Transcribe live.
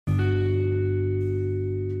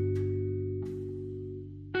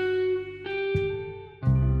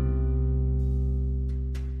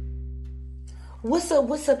What's up?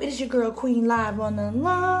 What's up? It is your girl Queen live on the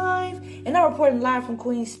live, and I'm reporting live from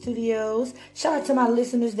Queen Studios. Shout out to my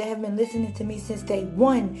listeners that have been listening to me since day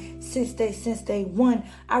one. Since day one,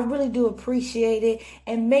 I really do appreciate it.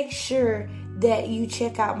 And make sure that you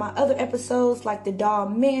check out my other episodes, like the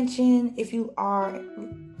Dog Mansion. If you are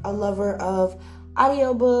a lover of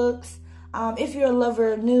audiobooks, if you're a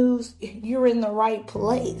lover of news, you're in the right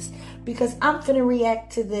place because I'm finna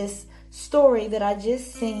react to this story that I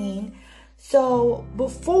just seen. So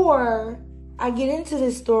before I get into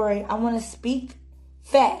this story, I want to speak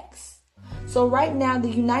facts. So right now, the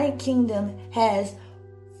United Kingdom has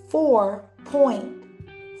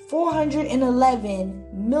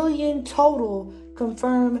 4.411 million total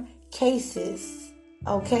confirmed cases.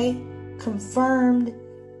 Okay? Confirmed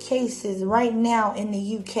cases right now in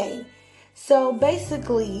the UK. So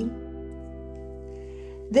basically,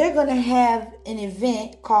 they're going to have an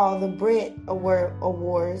event called the Brit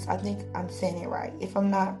Awards. I think I'm saying it right. If I'm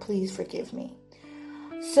not, please forgive me.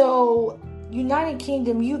 So, United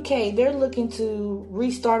Kingdom, UK, they're looking to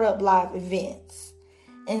restart up live events.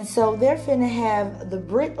 And so they're finna have the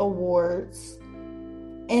Brit Awards.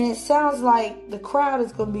 And it sounds like the crowd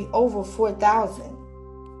is going to be over 4,000.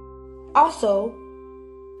 Also,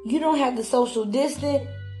 you don't have to social distance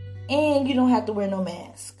and you don't have to wear no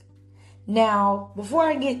mask. Now, before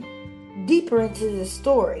I get deeper into this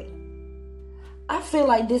story, I feel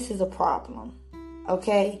like this is a problem,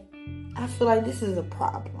 okay? I feel like this is a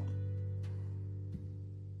problem.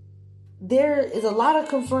 There is a lot of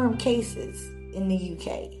confirmed cases in the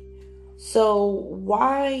UK. So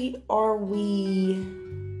why are we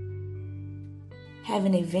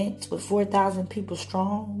having events with 4,000 people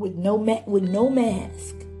strong with no mask?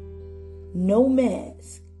 No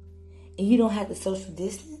mask. And you don't have to social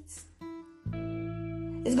distance?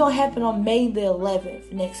 It's going to happen on May the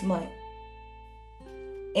 11th next month.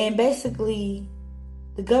 And basically,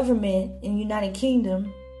 the government in United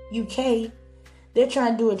Kingdom, UK, they're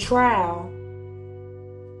trying to do a trial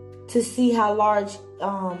to see how large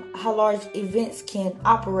events can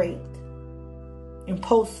operate in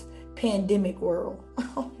post-pandemic world.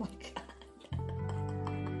 Oh my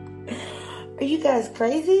God. Are you guys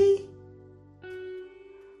crazy?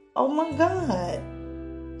 Oh my God.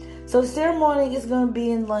 So the ceremony is going to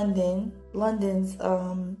be in London's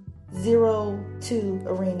 02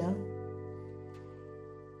 Arena.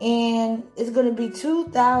 And it's going to be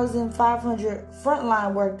 2,500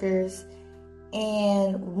 frontline workers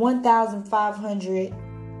and 1,500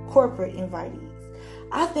 corporate invitees.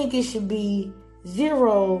 I think it should be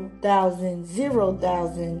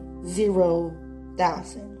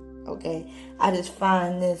 0,000. Okay? I just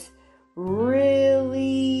find this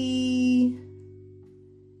really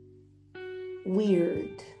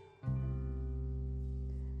weird.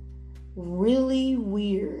 Really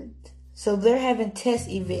weird. So they're having test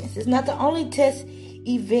events. It's not the only test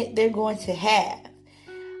event they're going to have.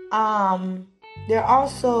 They're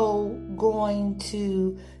also going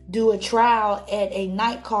to do a trial at a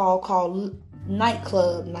nightclub called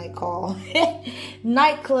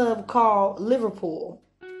Liverpool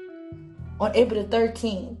on April the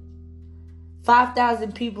 13th.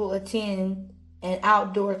 5,000 people attend an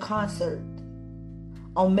outdoor concert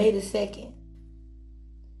on May the 2nd.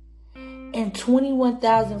 And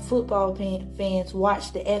 21,000 football fans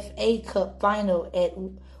watched the FA Cup final at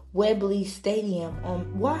Wembley Stadium.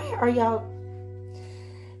 Why are y'all...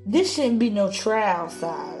 This shouldn't be no trial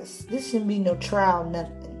size. This shouldn't be no trial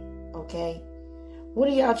nothing. Okay? What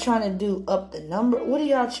are y'all trying to do? Up the number? What are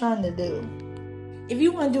y'all trying to do? If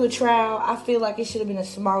you want to do a trial, I feel like it should have been a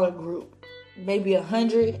smaller group. Maybe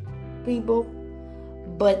 100 people.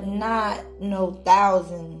 But not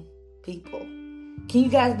 1,000 people. Can you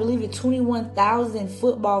guys believe it? 21,000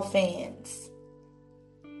 football fans.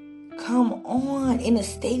 Come on, in a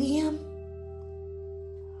stadium?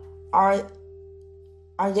 Are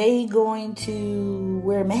they going to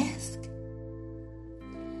wear masks?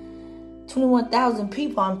 21,000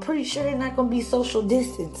 people. I'm pretty sure they're not going to be social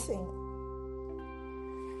distancing.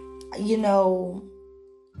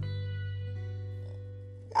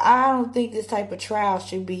 I don't think this type of trial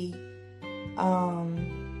should be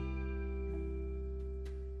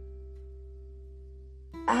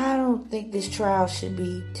I don't think this trial should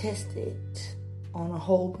be tested on a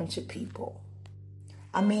whole bunch of people.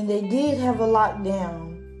 I mean, they did have a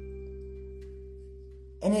lockdown.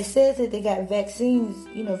 And it says that they got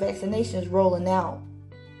vaccinations rolling out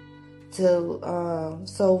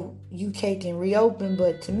so UK can reopen.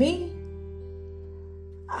 But to me,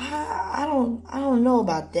 I don't know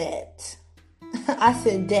about that. I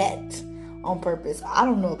said that on purpose. I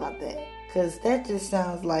don't know about that because that just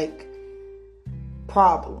sounds like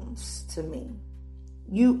problems to me.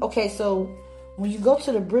 So when you go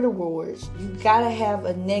to the Brit Awards, you gotta have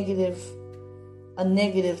a negative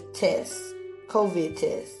test, COVID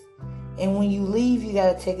test. And when you leave, you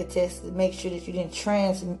gotta take a test to make sure that you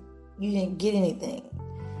didn't get anything.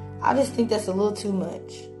 I just think that's a little too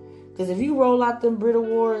much. Because if you roll out them Brit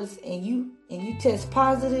Awards and you test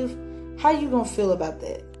positive, how you gonna feel about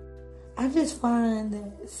that? I just find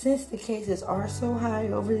that since the cases are so high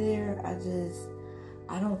over there,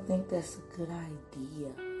 I don't think that's a good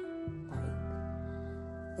idea.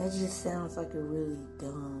 Like, that just sounds like a really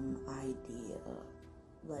dumb idea.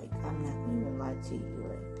 Like, I'm not gonna even lie to you.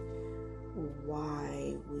 Like,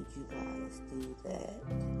 why would you guys do that?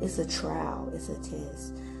 It's a trial. It's a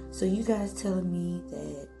test. So you guys telling me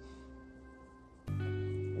that...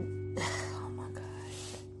 Oh my God.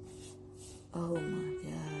 Oh my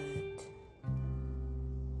God.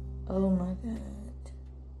 Oh my God.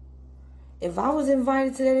 If I was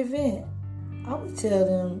invited to that event, I would tell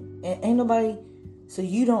them, and ain't nobody... So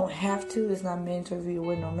you don't have to. It's not mandatory for you to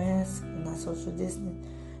wear no mask and not social distance.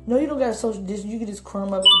 No, you don't got to social distance. You can just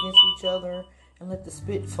crumb up against each other and let the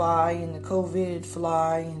spit fly and the COVID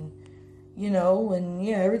fly and, and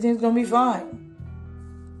yeah, everything's going to be fine.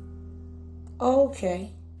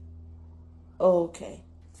 Okay.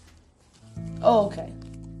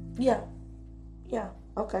 Yeah.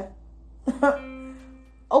 Okay.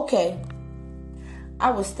 Okay. I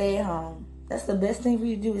would stay at home. That's the best thing for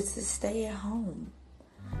you to do is to stay at home.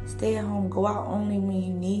 Stay at home. Go out only when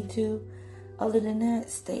you need to. Other than that,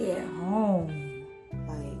 stay at home.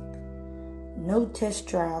 Like, no test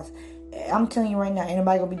trials. I'm telling you right now, ain't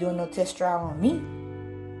nobody gonna be doing no test trial on me.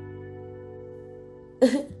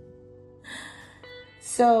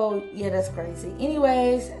 So, yeah, that's crazy.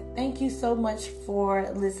 Anyways, thank you so much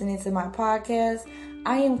for listening to my podcast.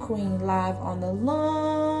 I am Queen Live on the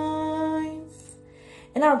Live.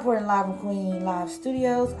 And I'm reporting live from Queen Live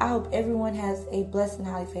Studios. I hope everyone has a blessed and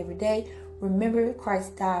highly favored day. Remember,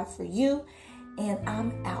 Christ died for you. And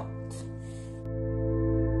I'm out.